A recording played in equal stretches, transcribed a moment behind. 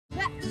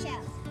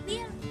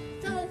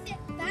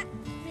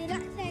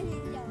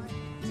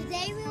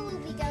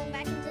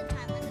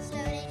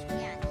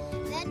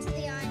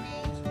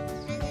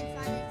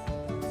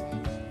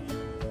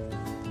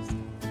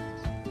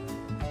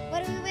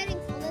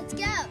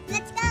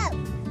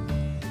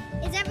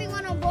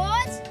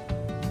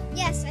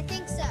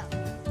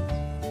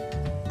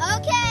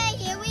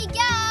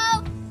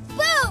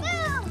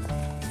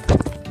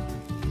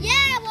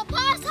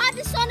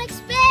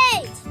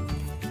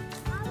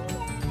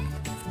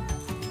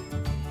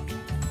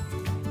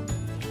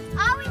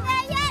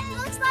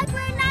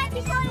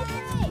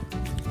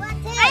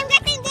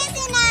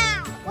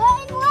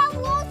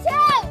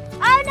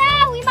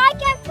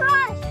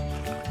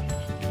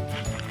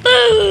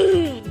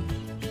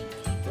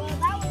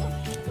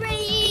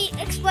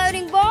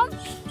exploding bomb?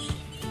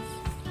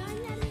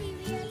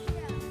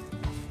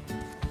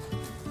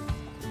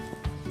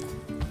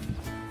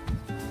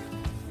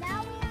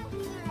 Now we are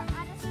here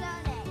at a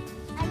Stone Age,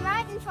 and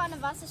right in front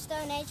of us a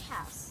Stone Age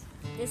house.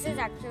 This is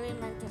actually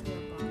meant to be a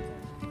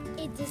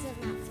bunker. It doesn't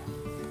matter.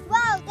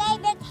 Wow, they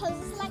made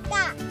houses like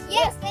that.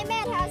 Yes, they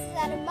made houses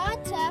out of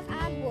mud, turf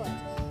and wood.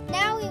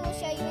 Now we will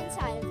show you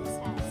inside of this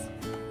house.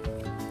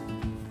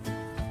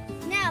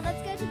 Now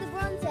let's go to the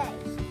Bronze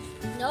Age.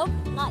 Nope,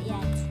 not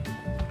yet.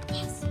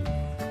 Yes.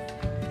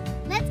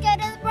 Let's go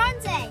to the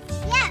Bronze Age.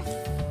 Yes.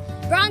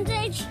 Bronze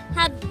Age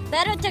had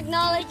better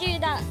technology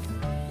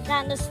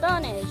than the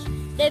Stone Age.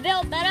 They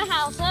built better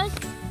houses,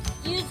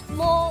 used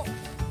more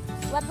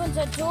weapons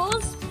and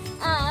tools,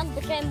 and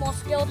became more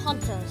skilled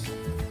hunters.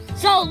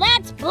 So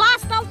let's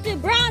blast off to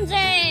Bronze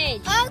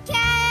Age!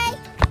 Okay!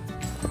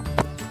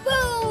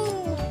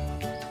 Boom!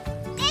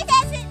 This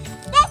is it!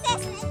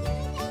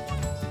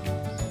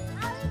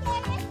 Are we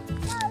there?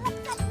 No, let's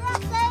cut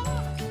Bronze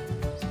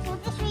Age.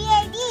 43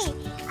 AD.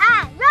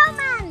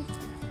 Romans!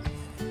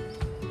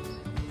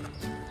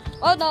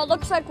 Oh no,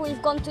 looks like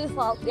we've gone too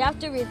far. We have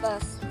to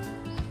reverse.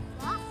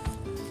 What?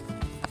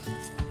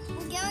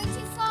 We're going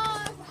too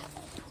far.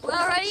 We're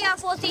already at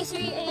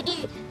 43 AD.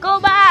 Go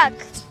back!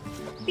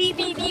 Beep,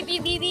 beep, beep,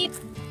 beep, beep, beep.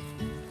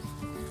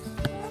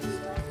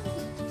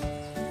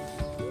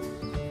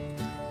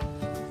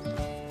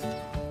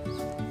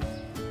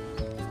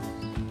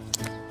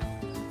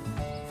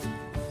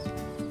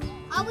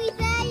 Are we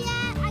there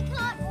yet? I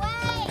can't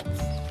wait.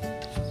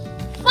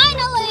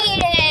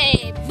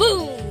 Finally!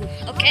 Boom!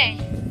 Okay.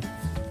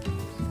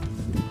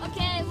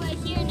 Okay, we're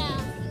here now.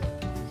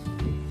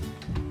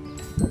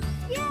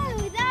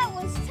 Phew, that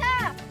was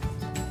tough.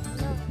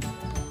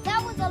 That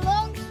was a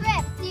long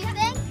trip, do you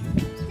think?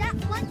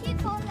 What do you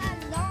call that,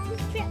 a long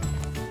trip?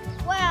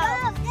 Well,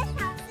 oh, this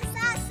house is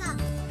awesome.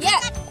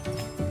 Yeah.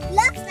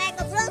 Looks like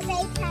a Bronze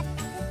Age had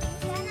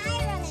an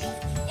Iron Age.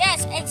 Yes,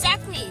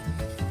 exactly.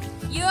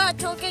 You are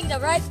talking the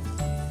right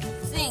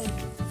thing.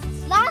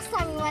 Last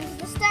time we went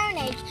to the Stone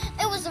Age,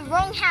 it was the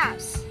wrong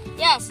house.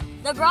 Yes,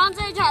 the Bronze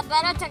Age had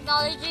better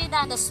technology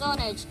than the Stone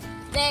Age.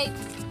 They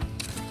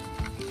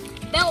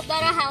built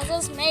better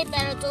houses, made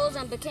better tools,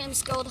 and became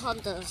skilled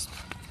hunters.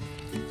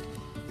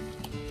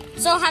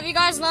 So have you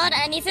guys learned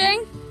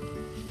anything?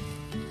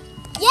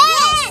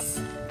 Yes!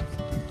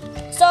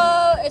 So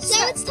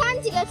it's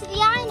time to go to the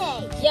Iron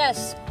Age.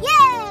 yes.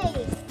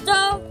 Yay!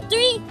 So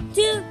 3,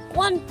 2,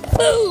 1,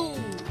 boom!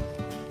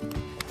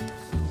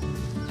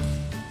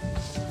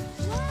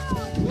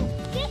 Wow,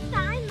 this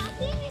time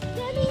nothing is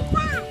really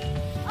fast.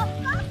 Of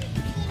course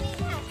it's really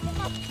fast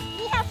because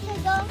we have to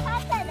go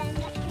faster than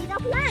the speed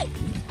of light.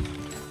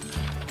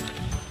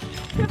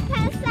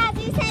 Professor,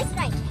 this is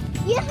right.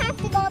 You have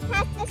to go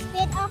past the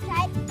speed of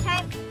light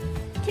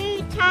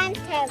time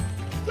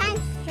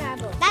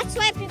travel. That's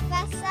why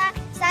Professor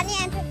Sunny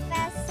and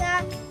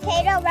Professor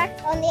Cato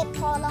worked on it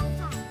for a long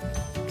time.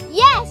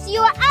 Yes,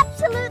 you are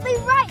absolutely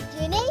right,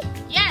 Ginny.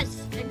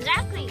 Yes,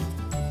 exactly.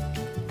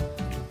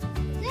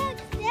 Look,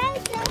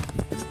 there's the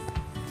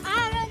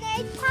Iron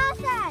Age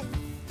person.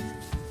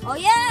 Oh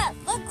yeah,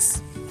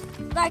 looks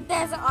like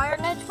there's an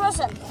Iron Age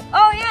person.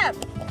 Oh yeah,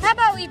 how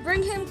about we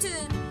bring him to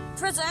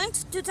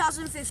present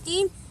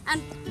 2015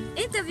 and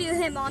interview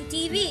him on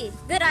TV?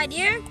 Good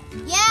idea?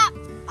 Yeah,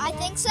 I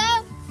think so.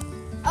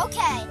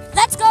 Okay.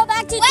 Let's go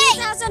back to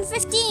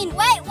 2015.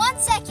 Wait 1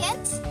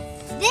 second.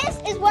 This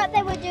is what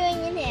they were doing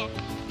in here.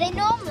 They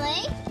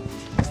normally...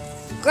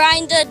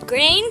 Grinded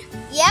grain,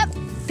 Yep.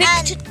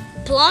 picked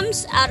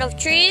plums out of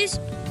trees.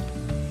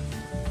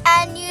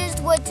 And used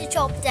wood to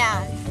chop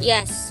down.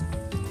 Yes.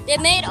 They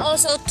made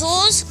also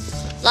tools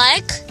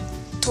like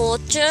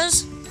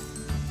torches.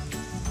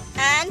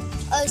 And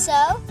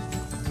also,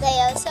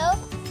 they also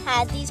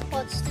had these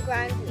pots to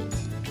grind wheat.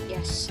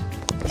 Yes.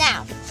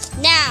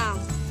 Now,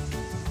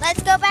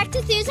 let's go back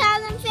to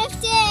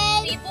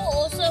 2015. People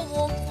also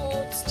wore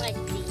clothes like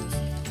these.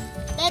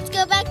 Let's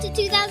go back to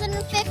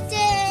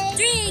 2015.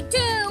 3,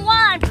 2,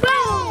 1,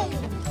 boom!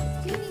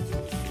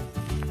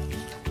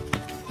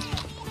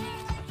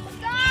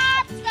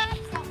 Stop.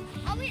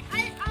 Are the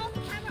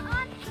camera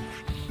on?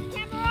 The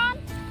camera on?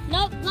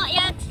 Nope, not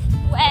yet.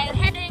 We're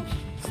heading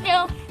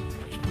still.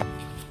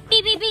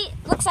 Beep, beep, beep.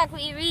 Looks like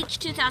we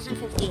reached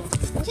 2015.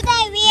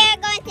 Today we are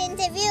going to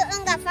interview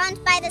Unga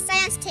found by the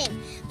science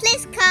team.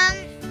 Please come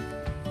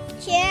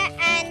here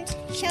and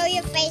show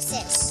your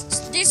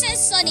faces. This is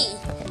Sunny.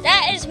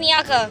 That is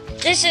Miyako.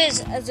 This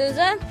is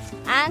Azusa.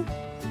 And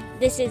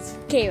this is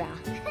Kira.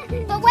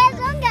 But where's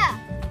Unga?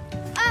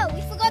 Oh,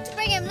 we forgot to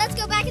bring him. Let's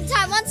go back in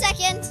time. 1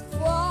 second.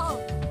 Whoa.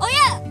 Oh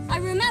yeah, I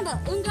remember.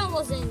 Unga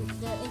was in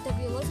the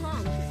interviewer's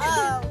hand.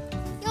 Oh,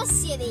 you're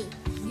silly.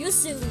 You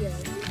sillier.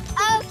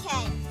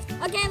 Okay.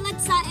 Okay,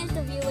 let's start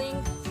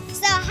interviewing.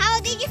 So how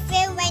did you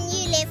feel when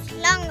you lived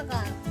long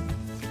ago?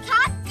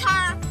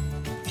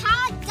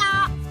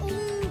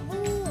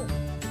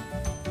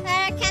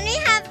 Can we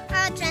have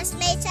a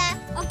translator?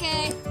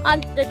 Okay.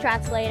 I'm the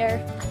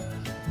translator.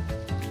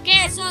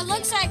 Okay, so it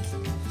looks like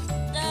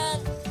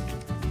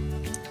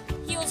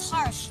he was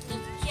harsh. The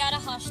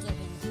trash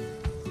digging.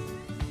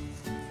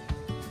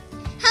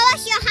 How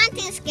was your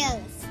hunting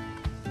skills?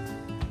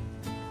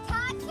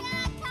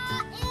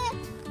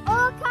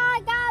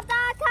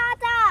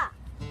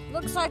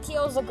 Looks like he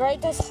was the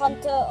greatest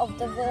hunter of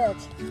the village.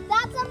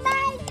 That's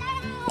amazing!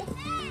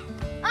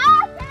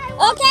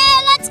 Okay,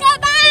 let's go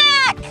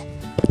back!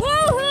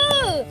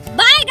 Woohoo!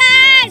 Bye,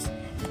 guys!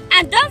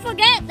 And don't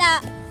forget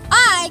that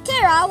I,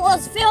 Kira,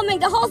 was filming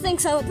the whole thing,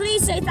 so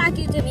please say thank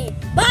you to me.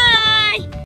 Bye!